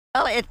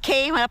Well, it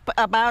came up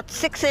about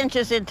 6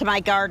 inches into my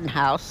garden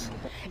house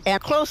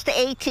and close to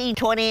 18,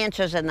 20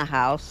 inches in the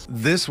house.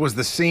 This was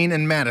the scene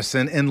in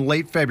Madison in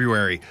late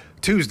February.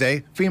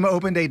 Tuesday, FEMA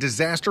opened a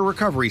disaster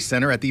recovery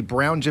center at the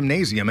Brown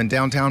Gymnasium in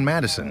downtown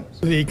Madison.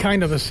 The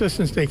kind of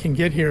assistance they can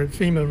get here at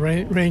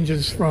FEMA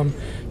ranges from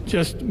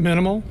just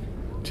minimal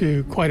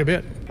to quite a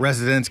bit.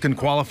 Residents can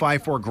qualify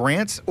for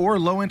grants or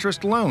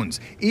low-interest loans,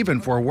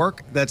 even for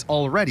work that's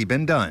already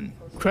been done.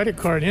 Credit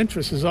card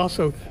interest is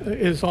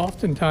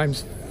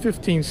oftentimes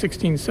 15,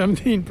 16,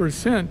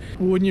 17%.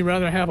 Wouldn't you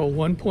rather have a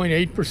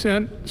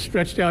 1.8%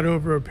 stretched out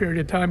over a period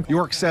of time?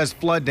 York says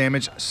flood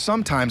damage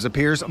sometimes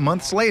appears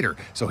months later,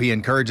 so he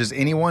encourages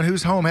anyone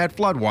whose home had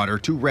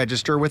floodwater to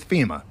register with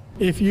FEMA.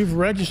 If you've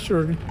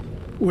registered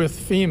with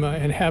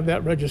FEMA and have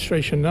that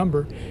registration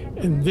number,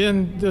 and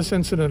then this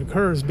incident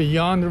occurs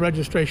beyond the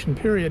registration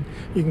period,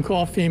 you can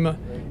call FEMA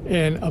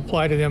and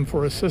apply to them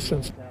for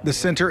assistance. The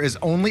center is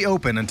only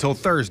open until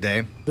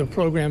Thursday. The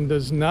program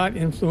does not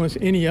influence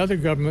any other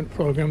government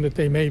program that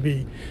they may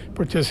be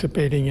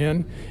participating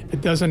in.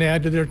 It doesn't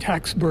add to their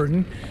tax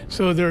burden,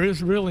 so there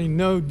is really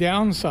no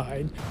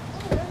downside.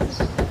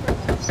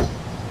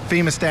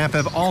 FEMA staff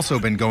have also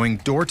been going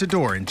door to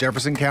door in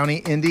Jefferson County,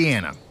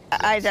 Indiana.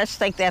 I just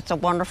think that's a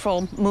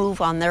wonderful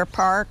move on their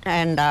part,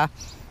 and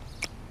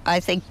I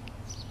think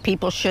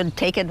people should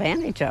take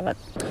advantage of it.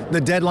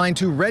 The deadline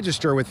to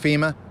register with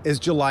FEMA is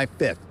July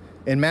 5th.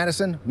 In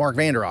Madison, Mark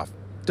Vanderoff,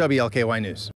 WLKY News.